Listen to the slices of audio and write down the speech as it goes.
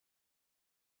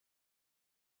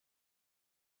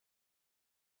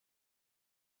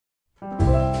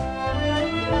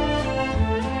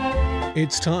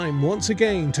It's time once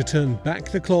again to turn back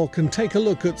the clock and take a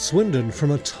look at Swindon from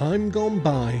a time gone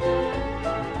by.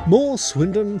 More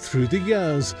Swindon through the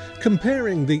years,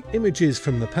 comparing the images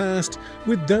from the past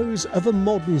with those of a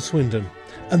modern Swindon.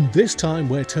 And this time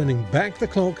we're turning back the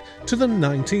clock to the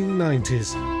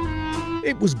 1990s.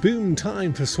 It was boom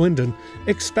time for Swindon,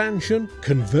 expansion,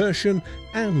 conversion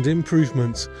and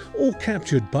improvements, all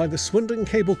captured by the Swindon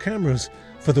cable cameras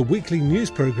for the weekly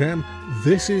news programme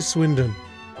This is Swindon.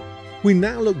 We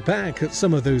now look back at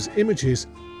some of those images,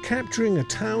 capturing a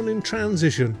town in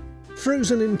transition,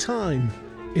 frozen in time,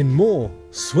 in more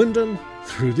Swindon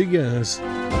through the years.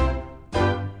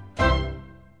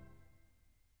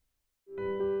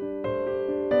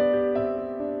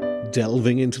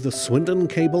 Delving into the Swindon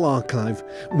Cable Archive,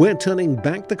 we're turning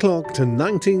back the clock to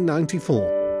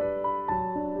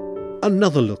 1994.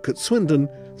 Another look at Swindon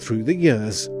through the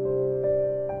years.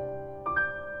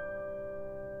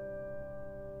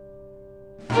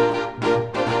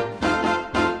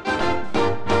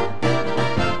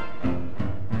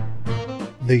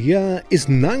 The year is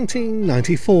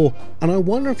 1994, and I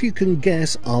wonder if you can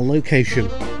guess our location.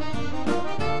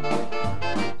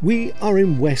 We are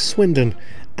in West Swindon,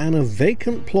 and a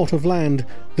vacant plot of land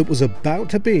that was about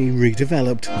to be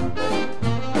redeveloped.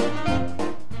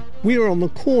 We are on the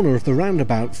corner of the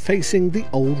roundabout facing the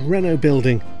old Renault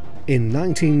building. In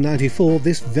 1994,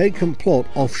 this vacant plot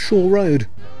off Shore Road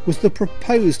was the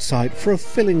proposed site for a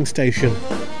filling station.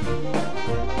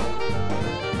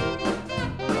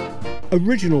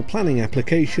 Original planning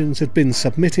applications had been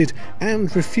submitted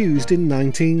and refused in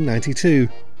 1992,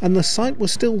 and the site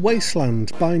was still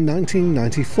wasteland by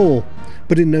 1994,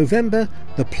 but in November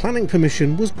the planning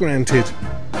permission was granted.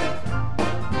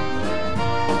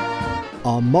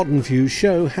 Our modern views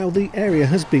show how the area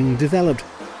has been developed.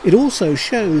 It also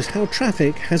shows how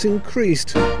traffic has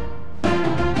increased.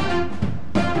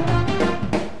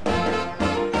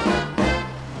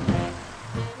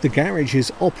 The garage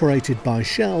is operated by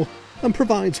Shell and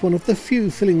provides one of the few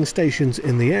filling stations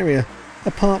in the area,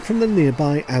 apart from the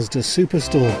nearby Asda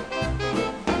superstore.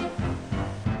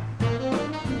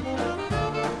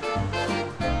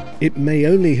 It may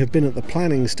only have been at the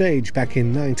planning stage back in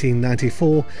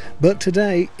 1994, but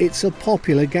today it's a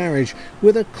popular garage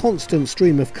with a constant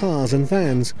stream of cars and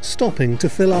vans stopping to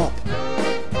fill up.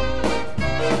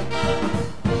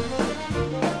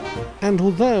 And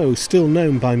although still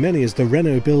known by many as the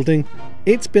Renault building,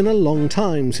 it's been a long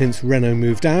time since Renault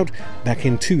moved out, back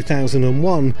in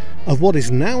 2001, of what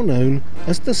is now known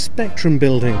as the Spectrum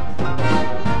building.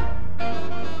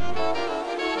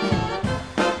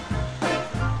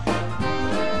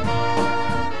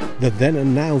 The then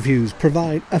and now views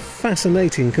provide a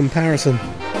fascinating comparison.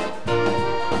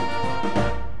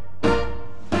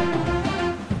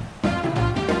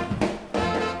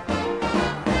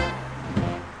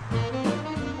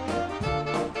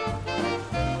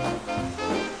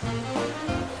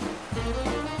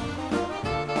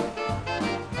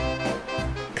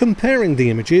 Comparing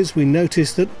the images, we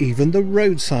notice that even the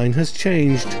road sign has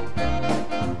changed.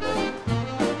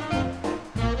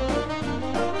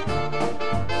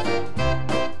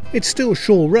 It's still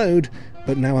Shore Road,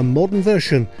 but now a modern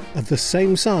version of the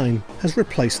same sign has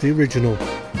replaced the original.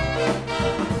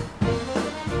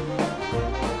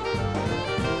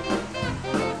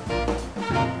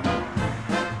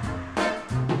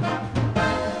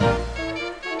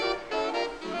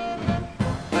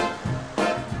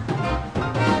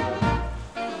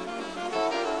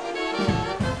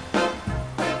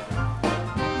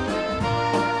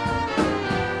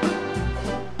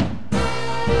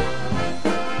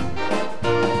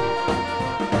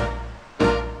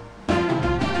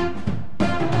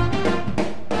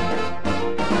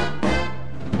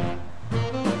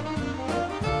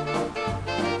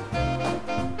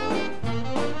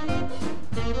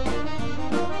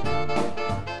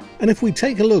 And if we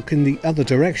take a look in the other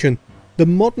direction, the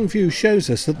modern view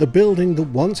shows us that the building that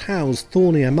once housed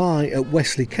Thorney MI at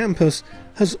Wesley Campus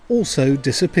has also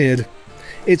disappeared.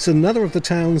 It's another of the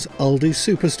town's Aldi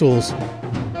superstores.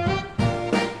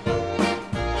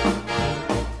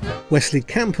 Wesley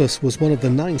Campus was one of the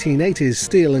 1980s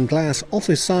steel and glass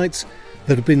office sites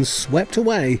that have been swept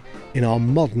away in our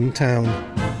modern town.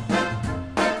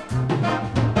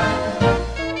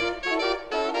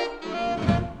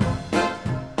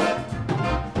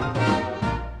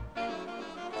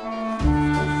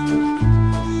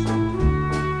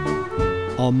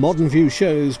 Our modern view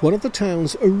shows one of the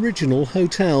town's original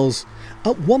hotels.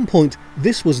 At one point,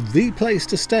 this was the place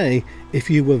to stay if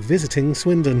you were visiting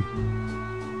Swindon.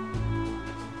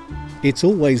 It's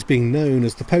always been known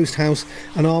as the Post House,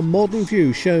 and our modern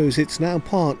view shows it's now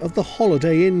part of the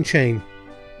Holiday Inn chain.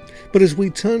 But as we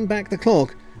turn back the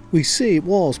clock, we see it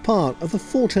was part of the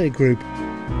Forte group.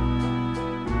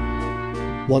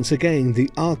 Once again, the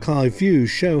archive views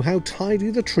show how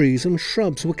tidy the trees and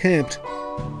shrubs were kept.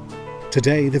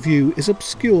 Today the view is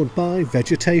obscured by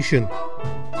vegetation.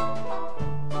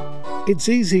 It's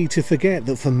easy to forget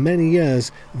that for many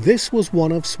years this was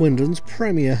one of Swindon's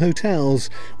premier hotels,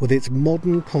 with its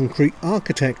modern concrete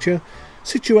architecture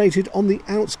situated on the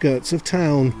outskirts of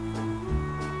town.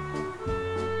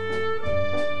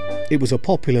 It was a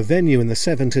popular venue in the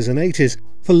 70s and 80s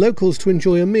for locals to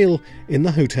enjoy a meal in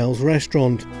the hotel's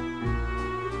restaurant.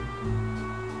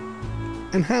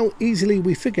 And how easily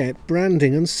we forget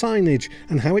branding and signage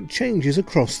and how it changes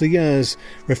across the years,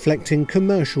 reflecting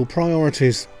commercial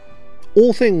priorities.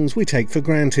 All things we take for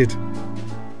granted.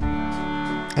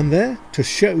 And there, to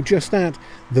show just that,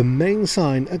 the main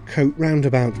sign at Coate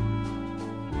roundabout.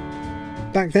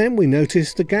 Back then we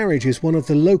noticed the garage is one of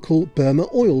the local Burma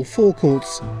Oil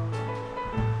forecourts.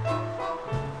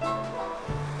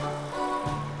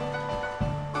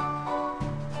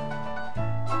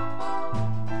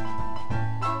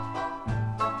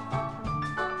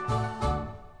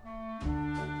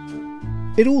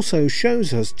 It also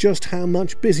shows us just how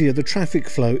much busier the traffic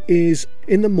flow is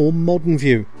in the more modern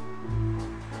view.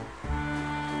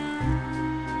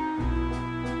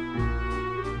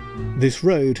 This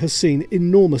road has seen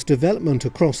enormous development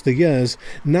across the years,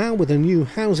 now with a new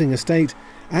housing estate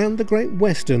and the Great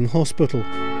Western Hospital.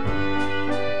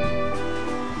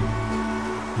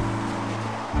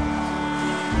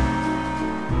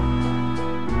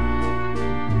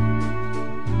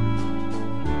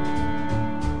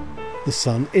 The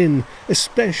Sun Inn,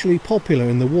 especially popular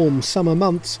in the warm summer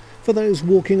months for those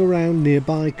walking around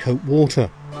nearby Coate Water.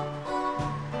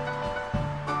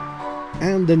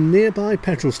 And the nearby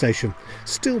petrol station,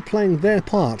 still playing their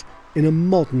part in a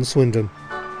modern Swindon.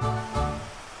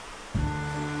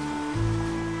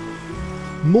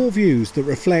 More views that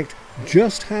reflect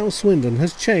just how Swindon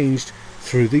has changed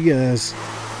through the years.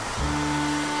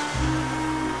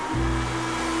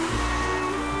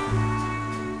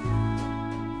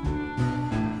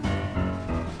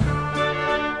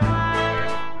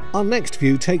 Our next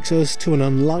view takes us to an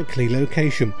unlikely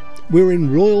location. We're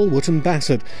in Royal Wootton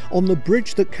Bassett, on the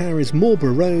bridge that carries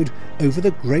Marlborough Road over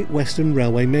the Great Western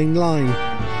Railway main line.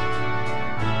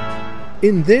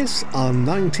 In this, our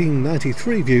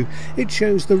 1993 view, it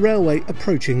shows the railway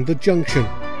approaching the junction.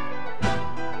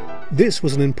 This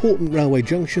was an important railway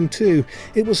junction too.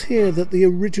 It was here that the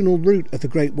original route of the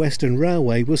Great Western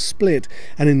Railway was split,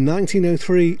 and in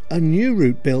 1903 a new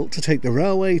route built to take the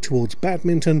railway towards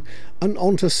Badminton and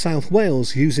onto South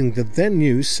Wales using the then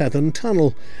new Severn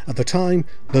Tunnel, at the time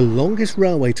the longest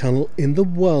railway tunnel in the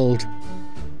world.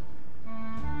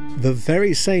 The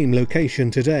very same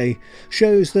location today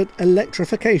shows that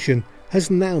electrification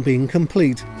has now been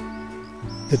complete.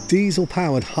 The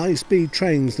diesel-powered high-speed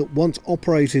trains that once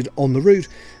operated on the route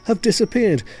have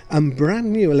disappeared, and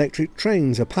brand new electric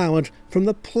trains are powered from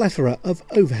the plethora of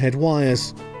overhead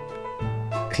wires.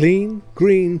 Clean,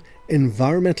 green,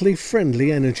 environmentally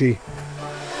friendly energy.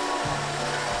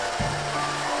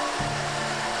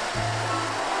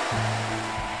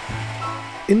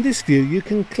 In this view you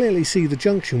can clearly see the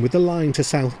junction with the line to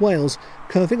South Wales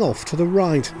curving off to the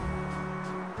right.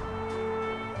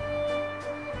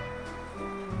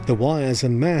 The wires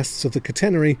and masts of the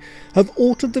catenary have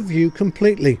altered the view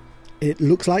completely. It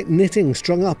looks like knitting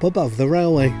strung up above the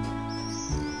railway.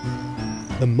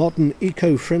 The modern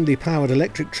eco-friendly powered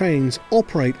electric trains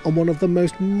operate on one of the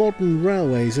most modern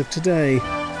railways of today.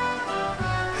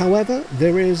 However,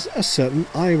 there is a certain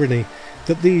irony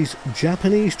that these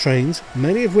Japanese trains,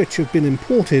 many of which have been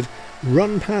imported,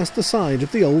 run past the side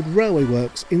of the old railway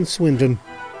works in Swindon.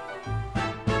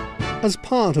 As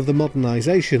part of the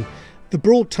modernisation, the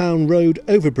Broadtown Road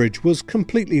overbridge was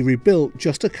completely rebuilt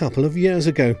just a couple of years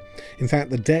ago. In fact,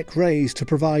 the deck raised to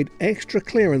provide extra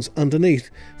clearance underneath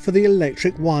for the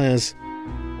electric wires.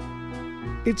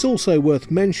 It's also worth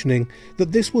mentioning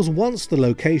that this was once the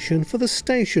location for the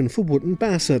station for Wootton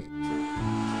Bassett.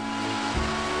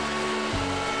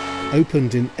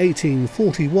 Opened in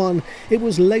 1841, it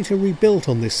was later rebuilt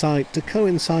on this site to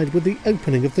coincide with the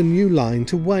opening of the new line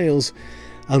to Wales.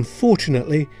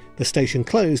 Unfortunately, the station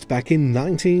closed back in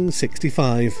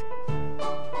 1965.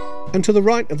 And to the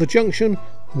right of the junction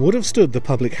would have stood the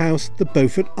public house, the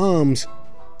Beaufort Arms.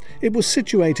 It was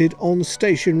situated on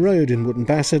Station Road in Wootton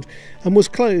Bassett and was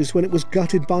closed when it was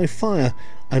gutted by fire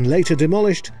and later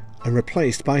demolished and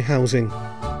replaced by housing.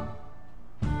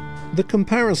 The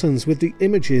comparisons with the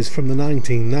images from the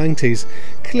 1990s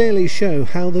clearly show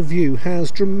how the view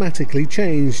has dramatically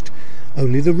changed.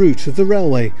 Only the route of the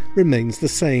railway remains the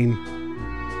same.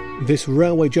 This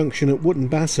railway junction at Wootton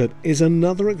Bassett is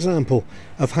another example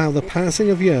of how the passing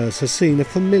of years has seen a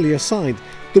familiar sight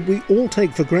that we all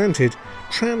take for granted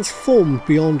transformed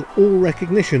beyond all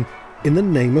recognition in the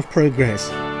name of progress.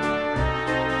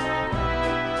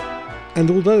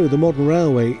 And although the modern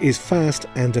railway is fast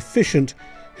and efficient,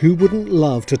 who wouldn't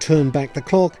love to turn back the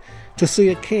clock to see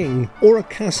a King or a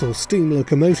Castle steam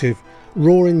locomotive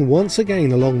roaring once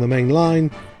again along the main line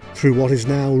through what is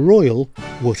now Royal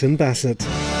Wootton Bassett.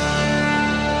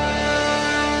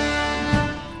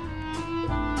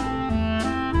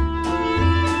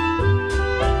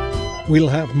 We'll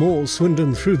have more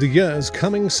Swindon Through the Years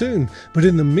coming soon, but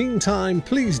in the meantime,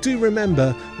 please do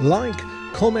remember, like,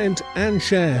 comment and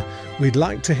share. We'd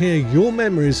like to hear your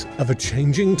memories of a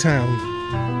changing town.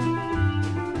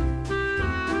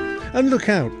 And look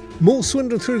out, more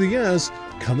Swindon Through the Years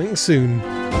coming soon.